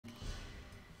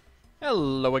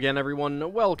Hello again,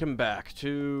 everyone. Welcome back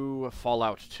to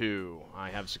Fallout 2.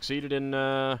 I have succeeded in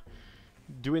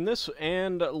doing this,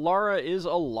 and Lara is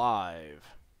alive.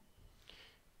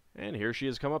 And here she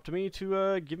has come up to me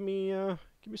to give me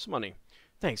some money.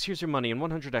 Thanks. Here's your money and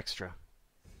 100 extra.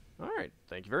 All right.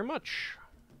 Thank you very much.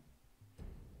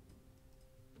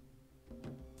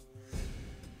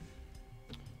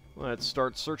 Let's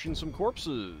start searching some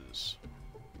corpses.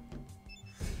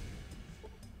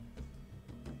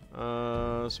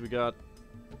 So we got...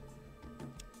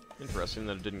 Interesting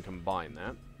that it didn't combine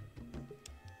that.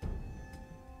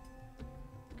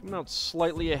 Coming out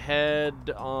slightly ahead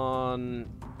on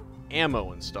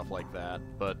ammo and stuff like that,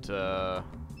 but, oh,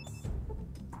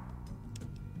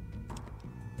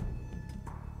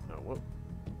 whoop.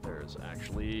 There's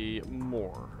actually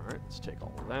more. Alright, let's take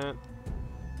all of that.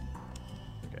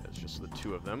 Okay, it's just the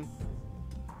two of them.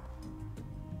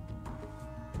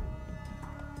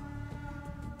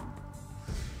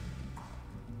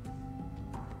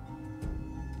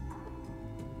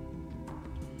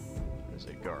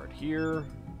 Guard here.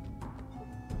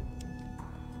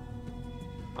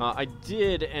 I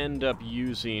did end up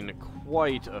using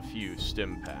quite a few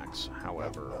stim packs,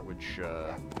 however, which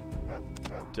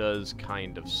does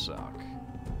kind of suck.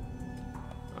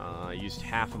 I used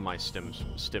half of my stim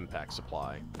pack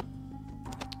supply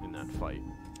in that fight.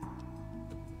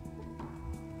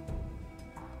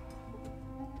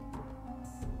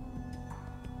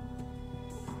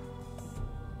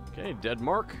 Okay, dead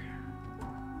mark.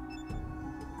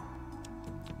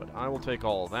 But I will take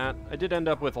all of that. I did end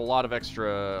up with a lot of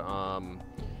extra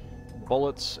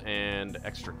bullets and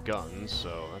extra guns,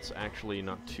 so that's actually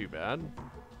not too bad.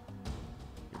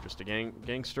 You're just a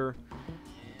gangster.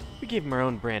 We gave him our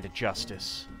own brand of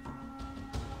justice.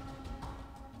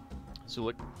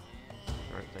 Zulik.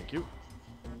 Alright, thank you.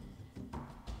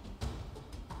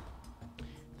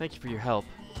 Thank you for your help.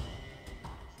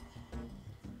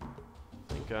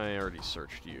 I think I already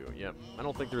searched you. Yep, I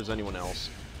don't think there's anyone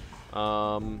else.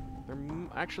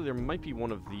 Actually, there might be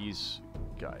one of these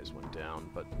guys went down,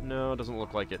 but no, it doesn't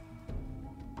look like it.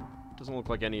 Doesn't look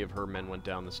like any of her men went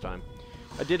down this time.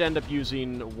 I did end up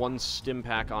using one stim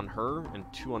pack on her and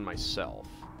two on myself,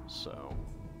 so.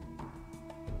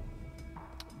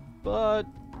 But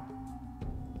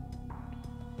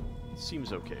it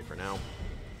seems okay for now.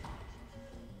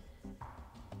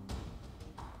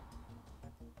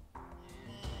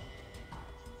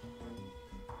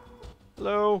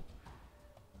 Hello?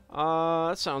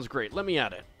 That sounds great. Let me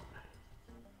at it.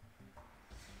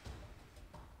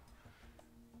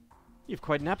 You've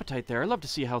quite an appetite there. I love to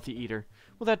see a healthy eater.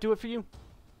 Will that do it for you?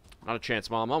 Not a chance,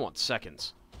 Mom. I want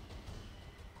seconds.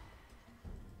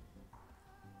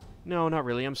 No, not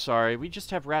really. I'm sorry. We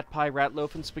just have rat pie, rat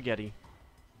loaf, and spaghetti.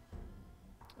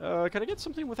 Can I get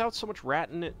something without so much rat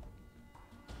in it?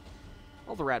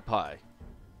 All the rat pie.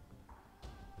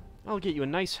 I'll get you a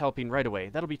nice helping right away.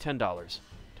 That'll be $10.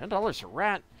 $10 for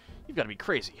rat? You've got to be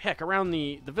crazy. Heck, around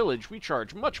the village, we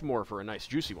charge much more for a nice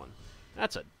juicy one.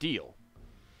 That's a deal.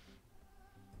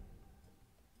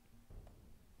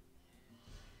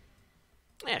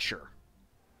 Yeah, sure.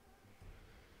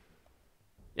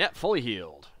 Yeah, fully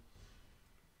healed.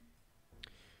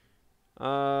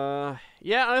 Yeah,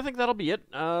 I think that'll be it.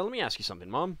 Let me ask you something,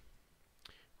 Mom.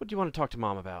 What do you want to talk to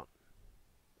Mom about?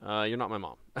 You're not my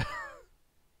mom.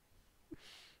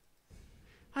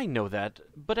 I know that,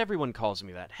 but everyone calls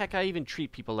me that. Heck, I even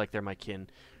treat people like they're my kin.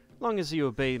 Long as you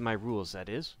obey my rules, that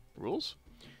is. Rules?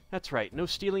 That's right. No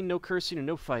stealing, no cursing, and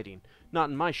no fighting. Not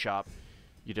in my shop.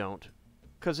 You don't.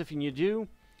 'Cause if you do,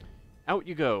 out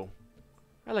you go.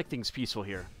 I like things peaceful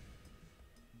here.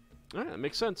 Alright, that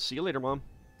makes sense. See you later, Mom.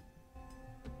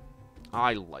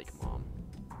 I like Mom.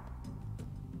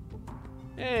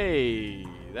 Hey,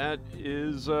 that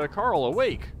is Carl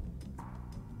awake.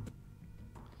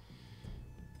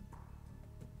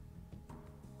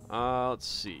 Let's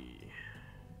see.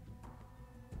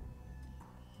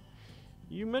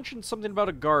 You mentioned something about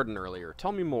a garden earlier.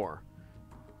 Tell me more.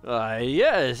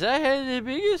 Yes, I had the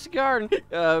biggest garden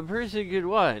a person could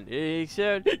want.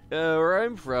 Except, where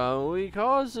I'm from, we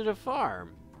call it a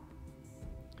farm.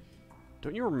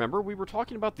 Don't you remember? We were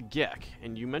talking about the Gek,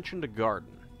 and you mentioned a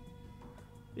garden.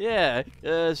 Yeah,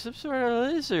 some sort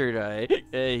of lizard, I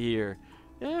hear.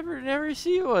 Never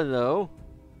see one, though.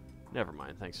 Never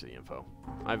mind, thanks for the info.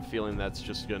 I have a feeling that's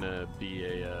just gonna be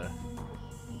a,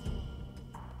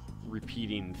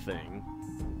 repeating thing.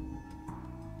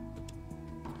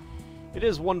 It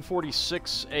is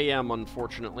 1:46 a.m.,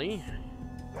 unfortunately.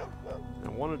 I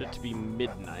wanted it to be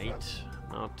midnight,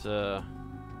 not,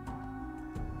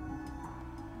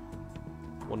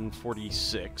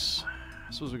 1:46.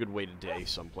 I suppose we could wait a day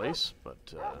someplace, but,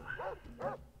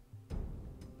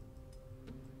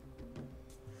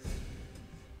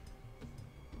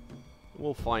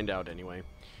 we'll find out anyway.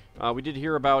 We did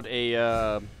hear about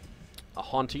a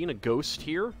haunting, a ghost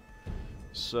here.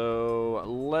 So,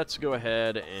 let's go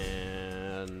ahead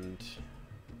and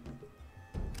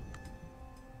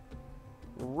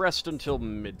rest until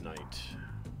midnight.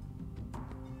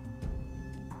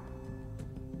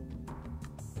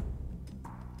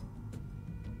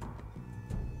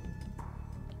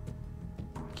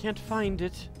 Can't find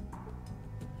it.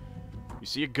 You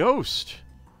see a ghost.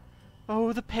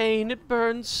 Oh, the pain, it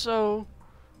burns so.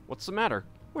 What's the matter?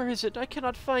 Where is it? I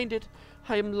cannot find it.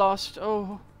 I am lost.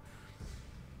 Oh.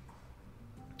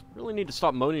 Really need to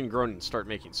stop moaning and groaning and start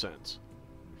making sense.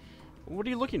 What are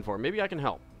you looking for? Maybe I can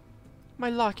help.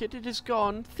 My locket, it is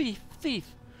gone. Thief,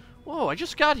 thief. Whoa, I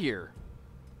just got here.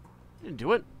 Didn't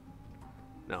do it.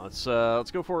 Now let's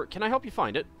go for it. Can I help you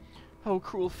find it? Oh,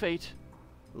 cruel fate.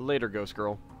 Later, ghost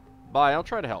girl. Bye, I'll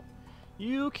try to help.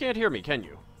 You can't hear me, can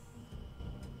you?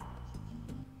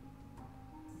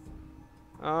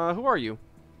 Who are you?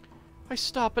 I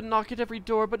stop and knock at every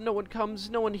door, but no one comes,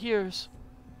 no one hears.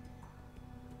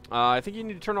 I think you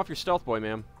need to turn off your stealth, boy,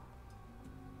 ma'am.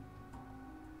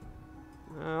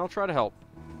 I'll try to help.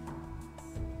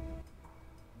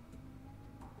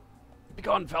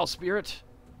 Begone, foul spirit.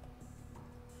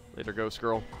 Later, ghost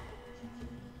girl.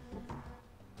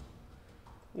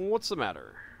 What's the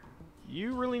matter?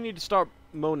 You really need to stop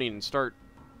moaning and start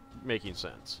making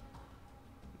sense.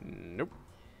 Nope.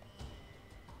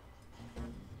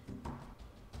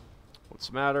 What's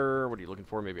the matter? What are you looking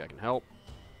for? Maybe I can help.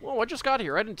 Whoa, I just got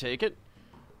here. I didn't take it.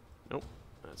 Nope,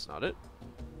 that's not it.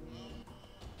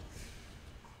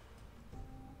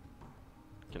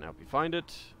 Can I help you find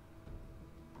it?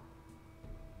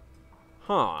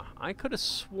 Huh. I could have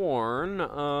sworn,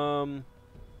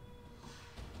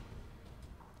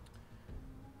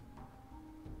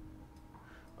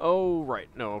 Oh, right.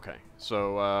 No, okay.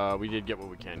 So, we did get what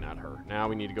we can out of her. Now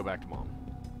we need to go back to Mom.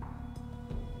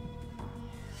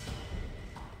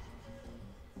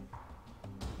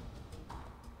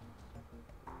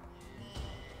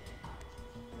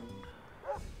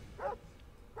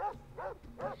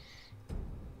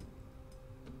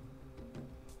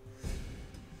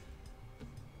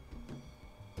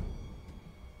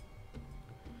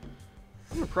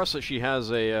 I'm impressed that she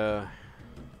has a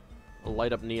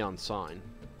light-up neon sign.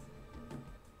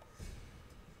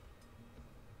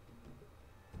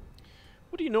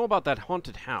 What do you know about that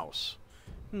haunted house?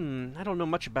 I don't know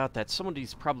much about that.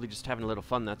 Somebody's probably just having a little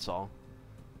fun, that's all.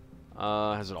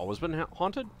 Has it always been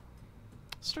haunted?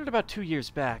 Started about 2 years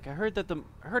back. I heard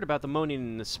about the moaning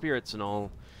and the spirits and all.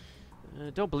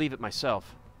 Don't believe it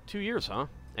myself. 2 years, huh?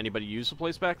 Anybody use the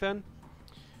place back then?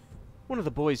 One of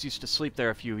the boys used to sleep there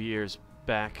a few years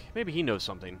back. Maybe he knows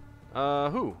something.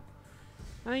 Who?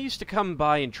 I used to come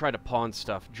by and try to pawn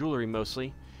stuff. Jewelry,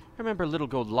 mostly. I remember a little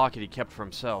gold locket he kept for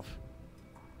himself.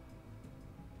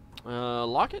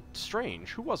 Locket?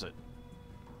 Strange. Who was it?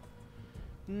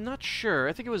 Not sure.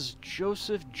 I think it was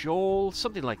Joseph, Joel,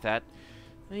 something like that.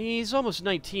 He's almost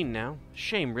 19 now.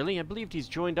 Shame, really. I believed he's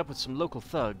joined up with some local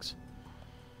thugs.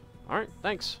 Alright,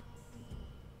 thanks.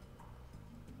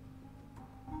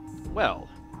 Well,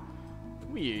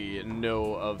 we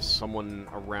know of someone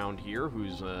around here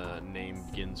whose name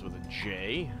begins with a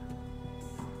J.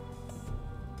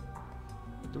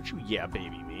 Don't you yeah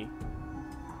baby me.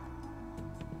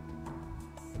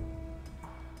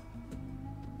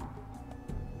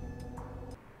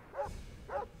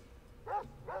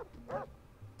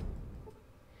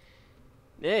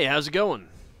 Hey, how's it going?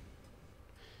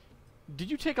 Did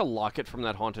you take a locket from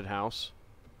that haunted house?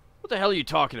 What the hell are you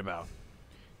talking about?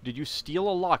 Did you steal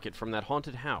a locket from that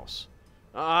haunted house?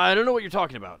 I don't know what you're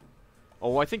talking about.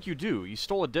 Oh, I think you do. You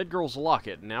stole a dead girl's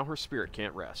locket, and now her spirit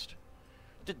can't rest.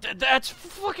 That's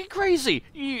fucking crazy!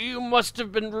 You must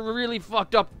have been really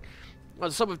fucked up on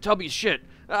some of Tubby's shit.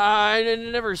 I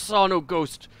never saw no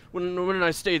ghost when I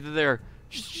stayed there.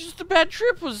 Just a bad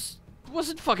trip.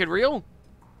 Wasn't fucking real.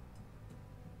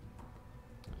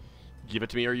 Give it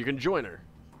to me or you can join her.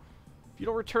 If you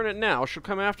don't return it now, she'll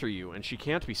come after you, and she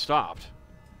can't be stopped.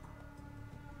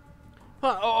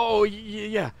 Huh, oh,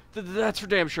 yeah, that's for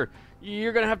damn sure.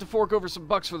 You're gonna have to fork over some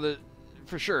bucks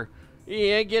for sure. You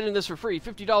ain't getting this for free.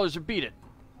 $50 or beat it.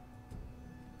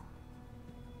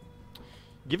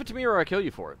 Give it to me or I'll kill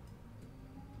you for it.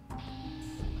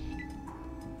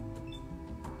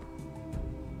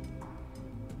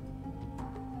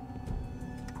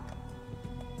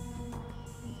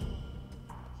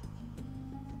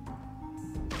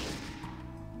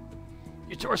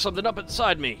 You tore something up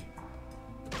inside me.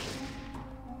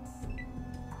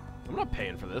 I'm not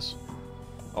paying for this.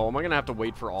 Oh, am I gonna have to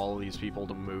wait for all of these people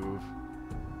to move?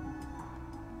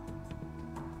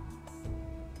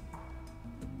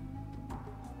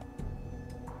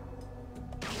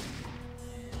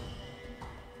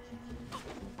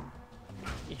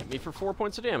 He hit me for 4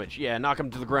 points of damage. Yeah, knock him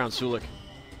to the ground, Sulik.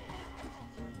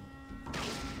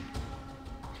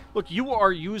 Look, you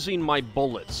are using my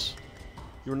bullets.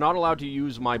 You're not allowed to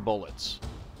use my bullets.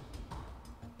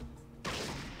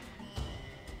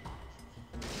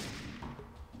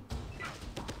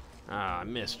 Ah, I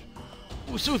missed.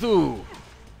 Usuthu!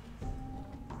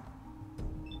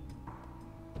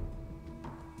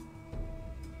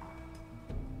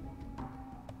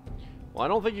 Well, I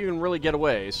don't think you can really get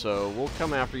away, so we'll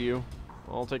come after you.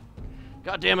 I'll take...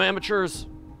 Goddamn amateurs!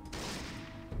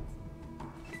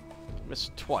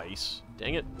 Missed twice.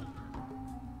 Dang it.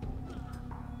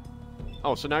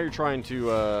 Oh, so now you're trying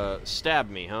to, stab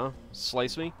me, huh?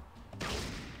 Slice me?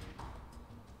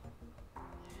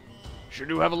 Sure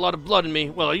do have a lot of blood in me.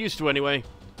 Well, I used to anyway.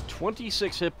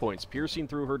 26 hit points, piercing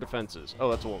through her defenses. Oh,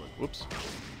 that's a woman. Whoops.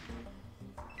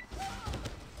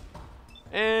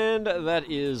 And that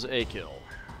is a kill.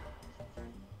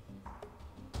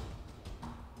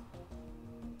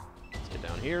 Let's get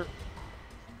down here.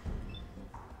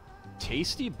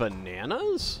 Tasty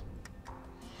bananas?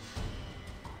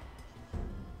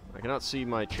 I cannot see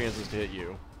my chances to hit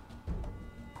you.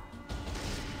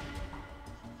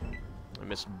 I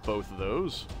missed both of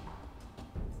those.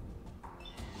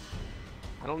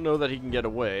 I don't know that he can get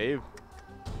away.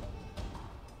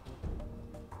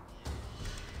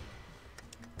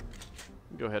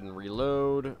 Go ahead and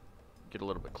reload. Get a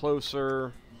little bit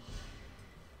closer.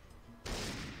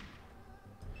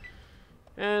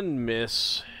 And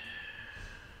miss.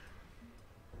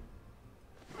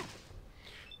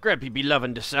 Grampy be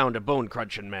loving the sound of bone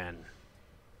crunching, man.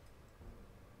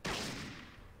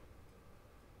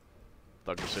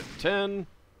 Thug was hit 10.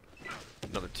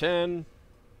 Another 10.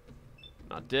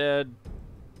 Not dead.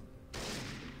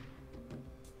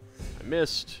 I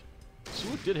missed.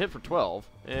 Swoop did hit for 12.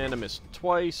 And I missed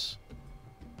twice.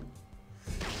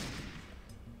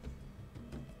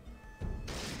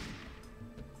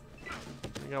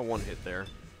 I got one hit there.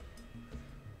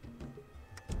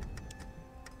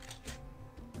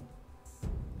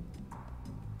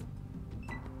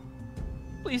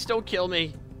 Please don't kill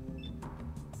me.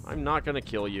 I'm not gonna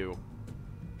kill you.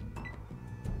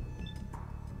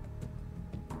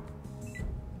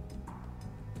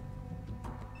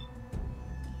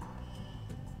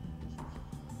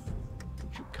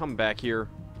 Would you come back here?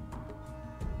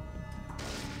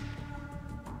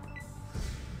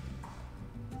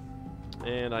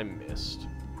 And I missed.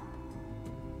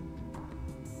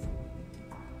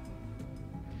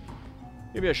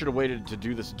 Maybe I should have waited to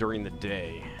do this during the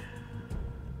day.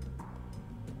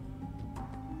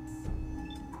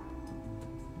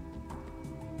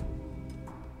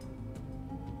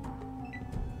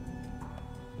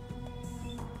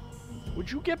 Would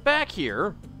you get back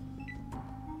here?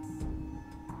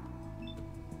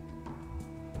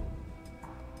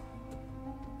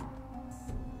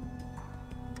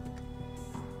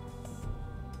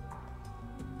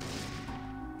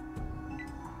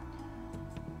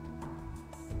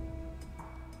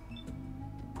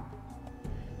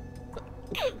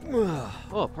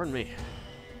 Oh, pardon me.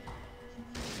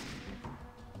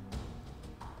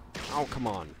 Oh, come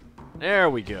on. There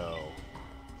we go.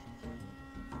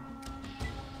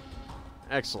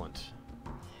 Excellent.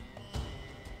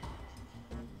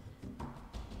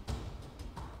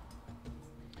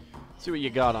 See what you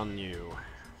got on you.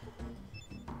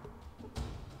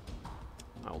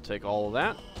 I'll take all of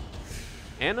that.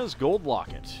 Anna's gold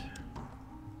locket.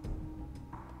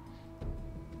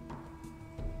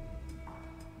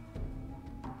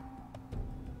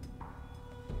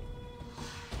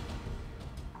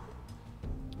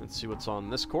 Let's see what's on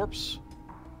this corpse.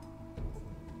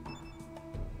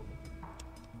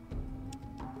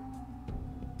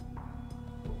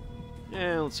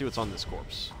 And let's see what's on this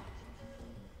corpse.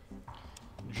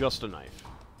 Just a knife.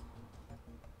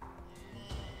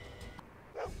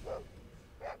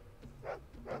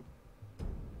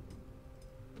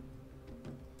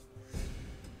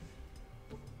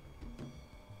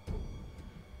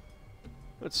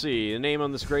 Let's see, the name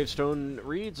on this gravestone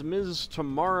reads Ms.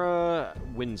 Tamara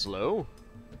Winslow.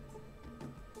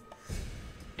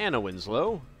 Anna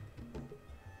Winslow.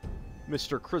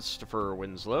 Mr. Christopher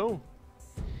Winslow.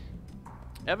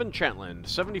 Evan Chatland,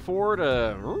 74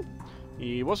 to...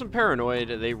 He wasn't paranoid,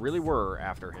 they really were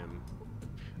after him.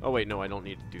 Oh wait, no, I don't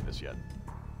need to do this yet.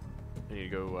 I need to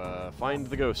go find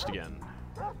the ghost again.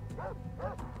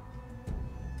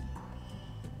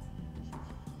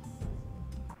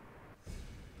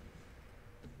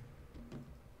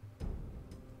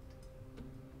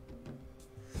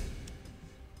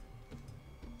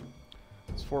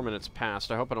 4 minutes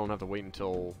passed. I hope I don't have to wait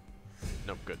until...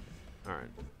 Nope, good. Alright.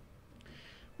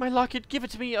 My locket, give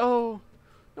it to me, oh!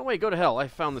 No way, go to hell. I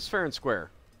found this fair and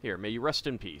square. Here, may you rest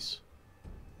in peace.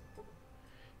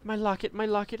 My locket,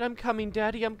 I'm coming,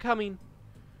 Daddy, I'm coming.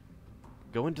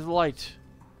 Go into the light.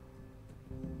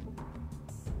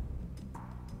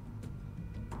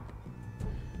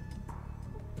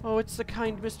 Oh, it's the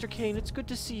kind Mr. Kane. It's good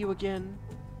to see you again.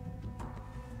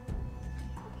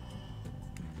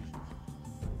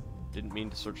 Didn't mean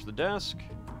to search the desk.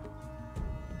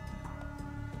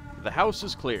 The house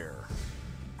is clear.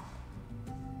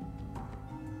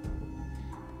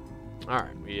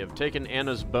 Alright, we have taken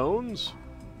Anna's bones.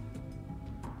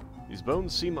 These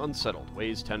bones seem unsettled.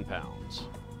 Weighs 10 pounds.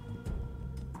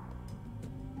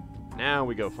 Now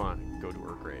we go to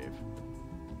her grave.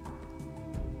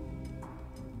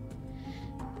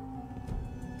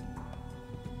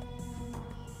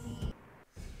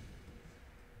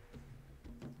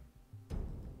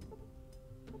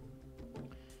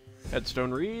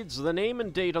 Headstone reads, the name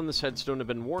and date on this headstone have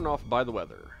been worn off by the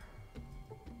weather.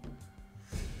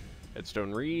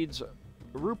 Headstone reads,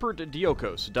 Rupert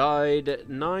Diokos died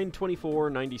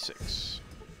 9/24/96.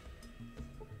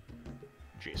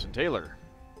 Jason Taylor.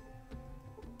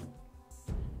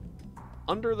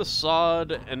 Under the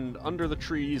sod and under the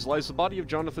trees lies the body of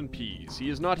Jonathan Pease. He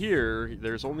is not here,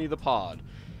 there's only the pod.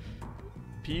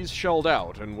 Pease shelled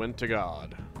out and went to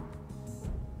God.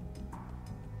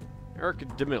 Eric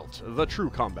DeMilt, the true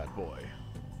combat boy.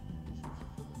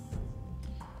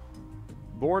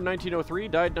 Born 1903,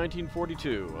 died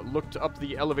 1942. Looked up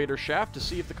the elevator shaft to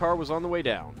see if the car was on the way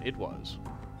down. It was.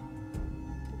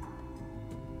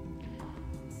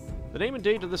 The name and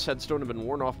date of this headstone have been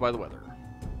worn off by the weather.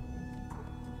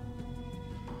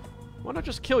 Why not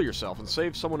just kill yourself and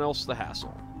save someone else the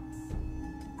hassle?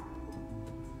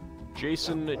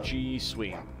 Jason G.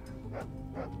 Sween.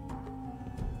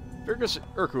 Fergus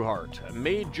Urquhart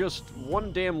made just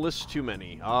one damn list too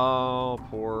many. Oh,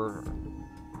 poor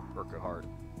Urquhart.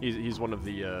 He's one of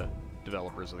the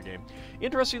developers of the game.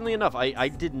 Interestingly enough, I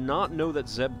did not know that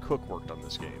Zeb Cook worked on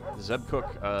this game. Zeb Cook,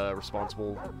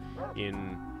 responsible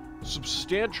in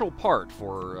substantial part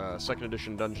for 2nd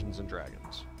edition Dungeons &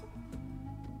 Dragons.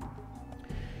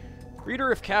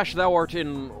 Reader, if cash thou art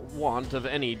in want of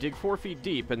any, dig 4 feet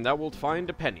deep, and thou wilt find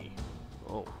a penny.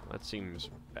 Oh, that seems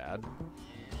bad.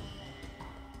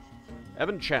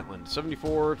 Evan Chatland,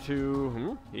 74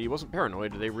 to... He wasn't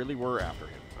paranoid, they really were after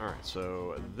him. Alright,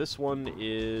 so this one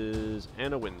is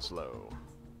Anna Winslow.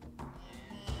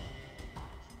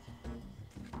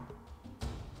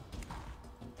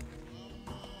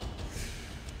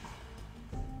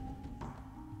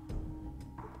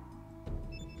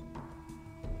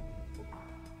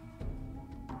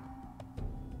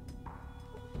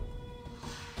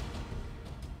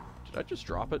 Did I just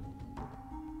drop it?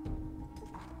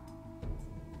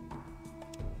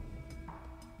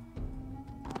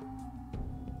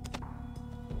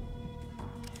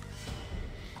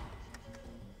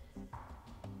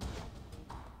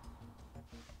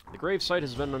 The grave site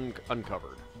has been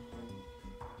uncovered.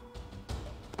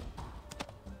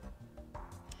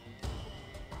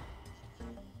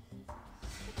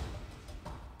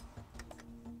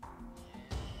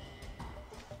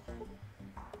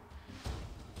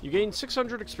 You gain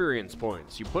 600 experience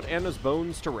points. You put Anna's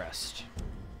bones to rest.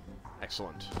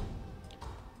 Excellent.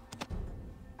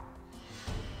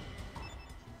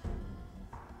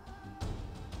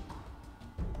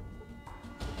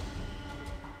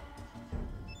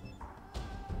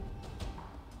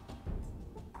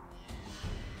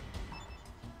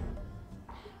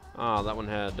 Ah, that one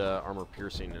had armor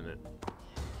piercing in it.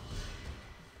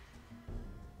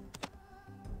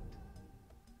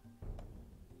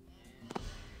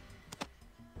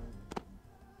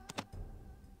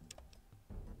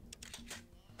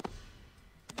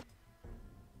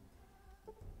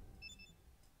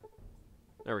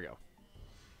 There we go.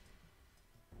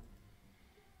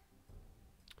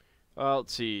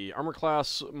 Let's see. Armor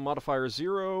class modifier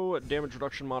 0, damage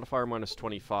reduction modifier minus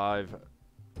 25,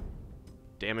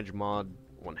 damage mod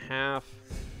 1/2,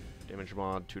 damage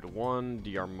mod 2 to 1,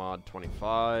 DR mod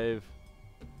 25.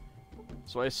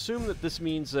 So I assume that this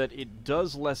means that it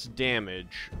does less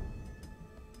damage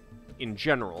in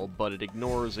general, but it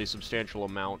ignores a substantial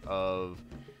amount of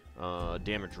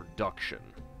damage reduction.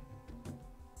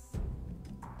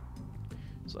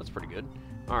 So that's pretty good.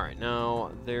 Alright,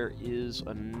 now there is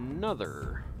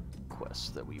another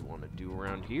quest that we want to do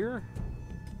around here.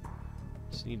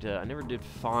 Just need to... I never did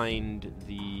find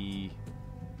the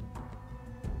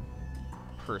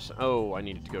person... Oh, I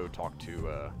needed to go talk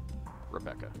to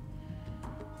Rebecca.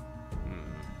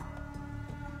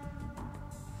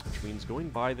 which means going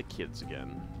by the kids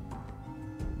again.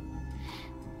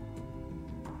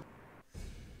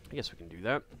 I guess we can do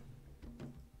that.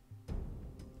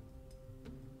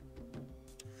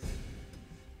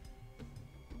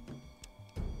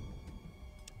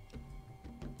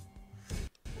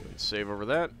 Let's save over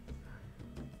that.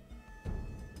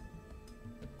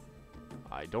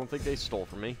 I don't think they stole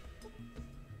from me.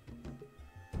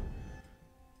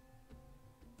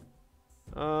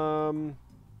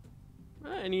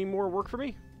 Any more work for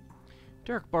me?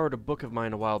 Derek borrowed a book of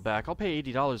mine a while back. I'll pay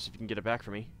 $80 if you can get it back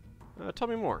for me. Tell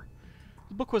me more.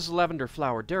 The book was Lavender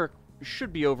Flower. Derek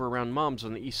should be over around Mom's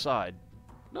on the east side.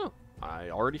 No,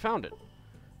 I already found it.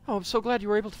 Oh, I'm so glad you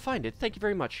were able to find it. Thank you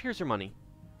very much. Here's your money.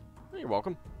 You're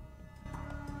welcome.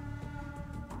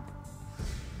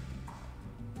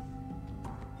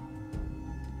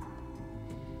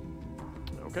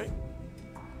 Okay.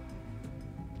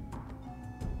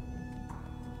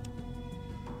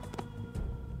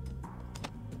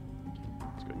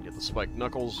 Let's go ahead and get the spiked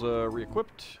knuckles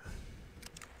re-equipped.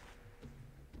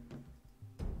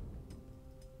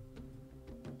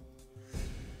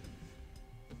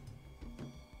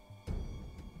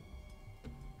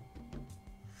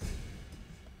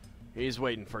 He's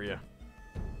waiting for you.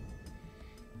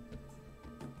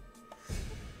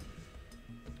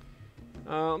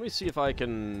 Let me see if I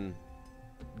can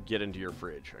get into your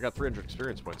fridge. I got 300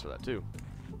 experience points for that, too.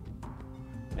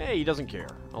 Hey, he doesn't care.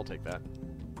 I'll take that.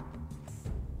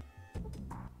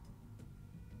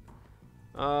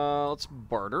 Let's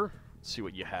barter. Let's see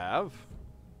what you have.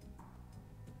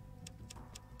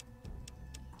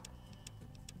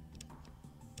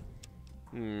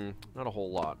 Not a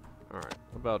whole lot. Alright,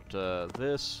 how about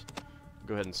this?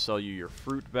 Go ahead and sell you your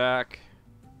fruit back.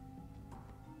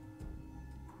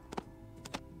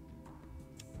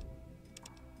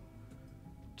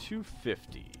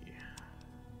 $250.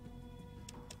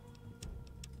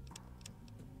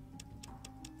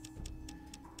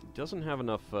 Doesn't have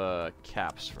enough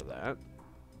caps for that.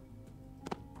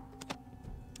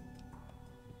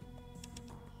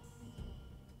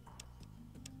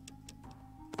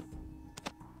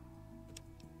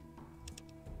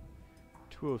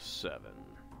 $207.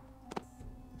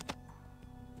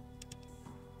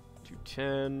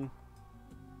 $210.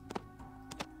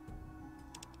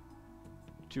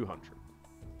 $200.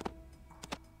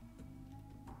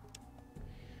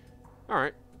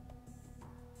 Alright.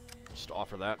 Just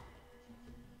offer that.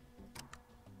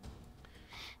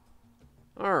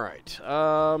 Alright.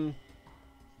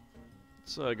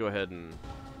 Let's go ahead and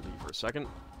leave for a second.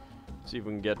 See if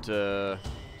we can get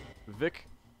Vic.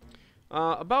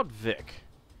 About Vic.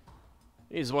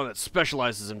 He's the one that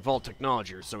specializes in vault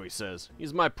technology, or so he says.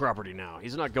 He's my property now.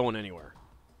 He's not going anywhere.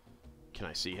 Can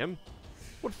I see him?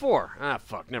 What for? Ah,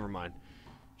 fuck, never mind.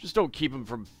 Just don't keep him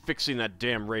from fixing that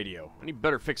damn radio. And he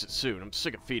better fix it soon. I'm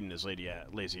sick of feeding his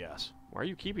lazy ass. Why are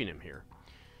you keeping him here?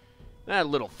 That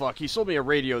little fuck. He sold me a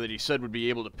radio that he said would be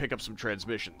able to pick up some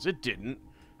transmissions. It didn't.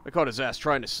 I caught his ass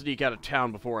trying to sneak out of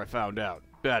town before I found out.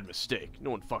 Bad mistake.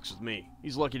 No one fucks with me.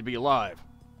 He's lucky to be alive.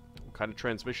 What kind of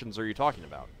transmissions are you talking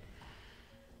about?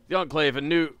 The Enclave and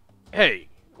New... Hey,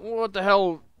 what the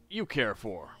hell you care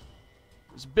for?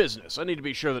 It's business. I need to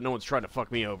be sure that no one's trying to fuck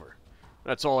me over.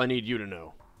 That's all I need you to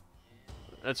know.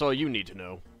 That's all you need to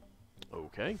know.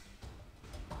 Okay.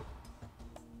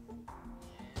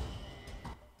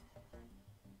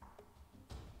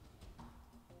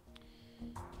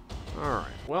 Alright,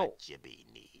 well...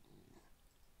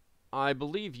 I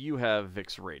believe you have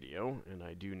Vic's radio, and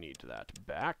I do need that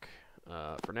back.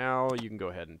 For now, you can go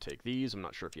ahead and take these. I'm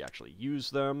not sure if you actually use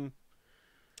them.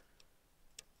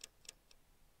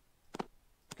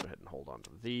 Go ahead and hold on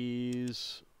to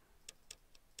these.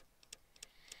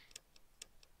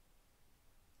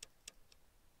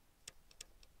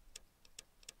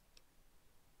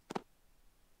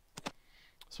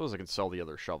 I suppose I could sell the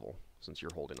other shovel, since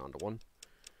you're holding on to one.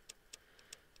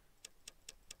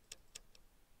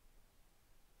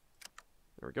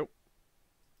 There we go.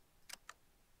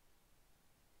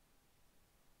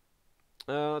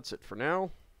 That's it for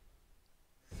now.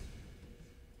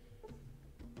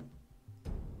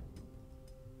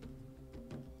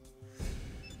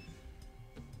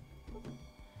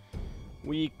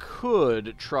 We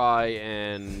could try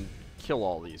and kill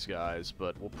all these guys,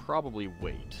 but we'll probably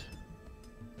wait.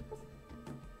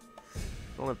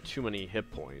 Don't have too many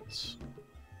hit points.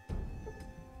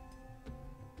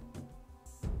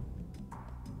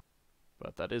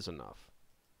 But that is enough.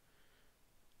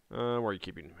 Where are you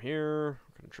keeping him here?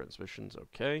 What kind of transmissions?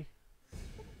 Okay.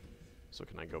 So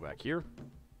can I go back here?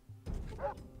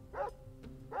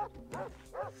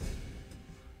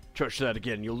 Touch that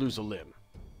again, you'll lose a limb.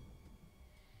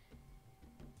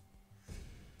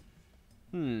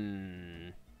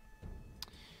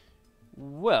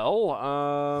 Well,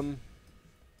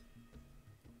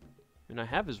 and I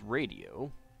have his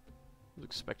radio. I was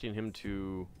expecting him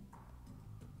to...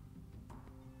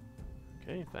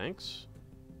 Okay, thanks.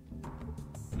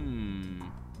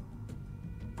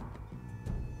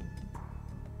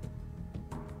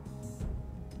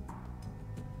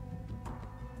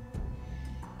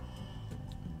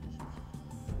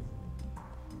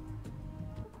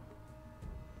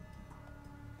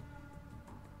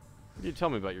 What do you tell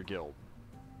me about your guild?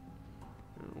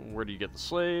 Where do you get the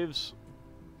slaves?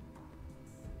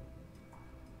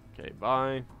 Okay,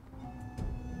 bye.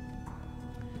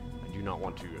 I do not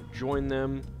want to join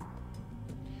them.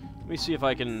 Let me see if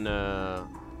I can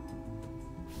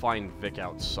find Vic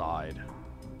outside.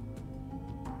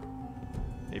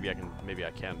 Maybe I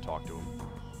can talk to him.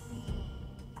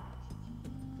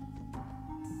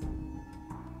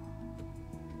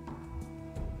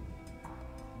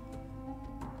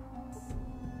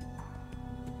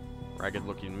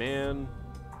 Ragged-looking man.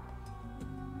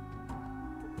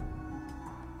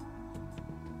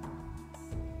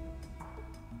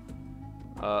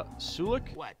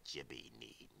 Sulik? What you be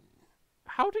needin'?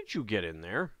 How did you get in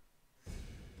there?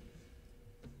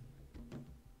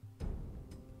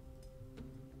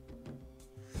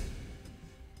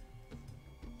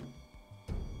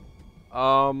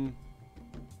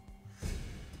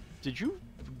 Did you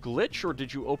glitch or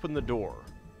did you open the door?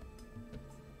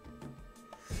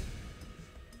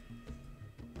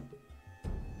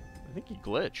 I think he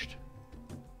glitched.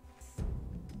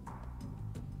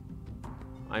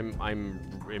 I'm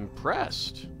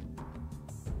impressed.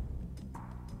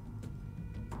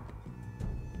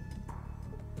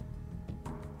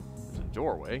 There's a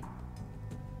doorway.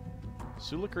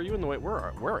 Sulik, are you in the way?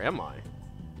 Where am I?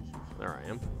 There I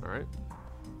am. All right.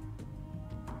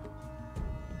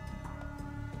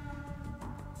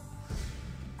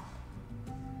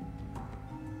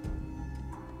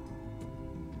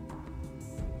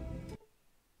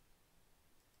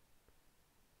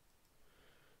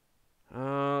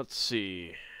 Let's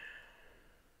see.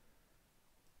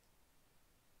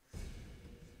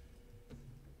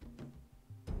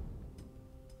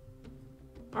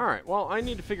 Alright, well, I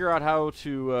need to figure out how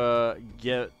to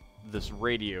get this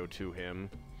radio to him,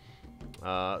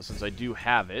 since I do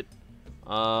have it.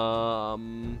 But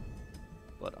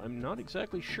I'm not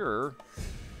exactly sure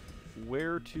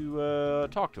where to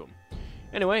talk to him.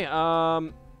 Anyway,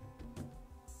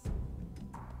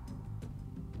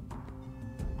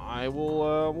 I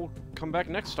will we'll come back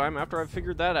next time after I've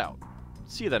figured that out.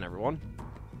 See you then, everyone.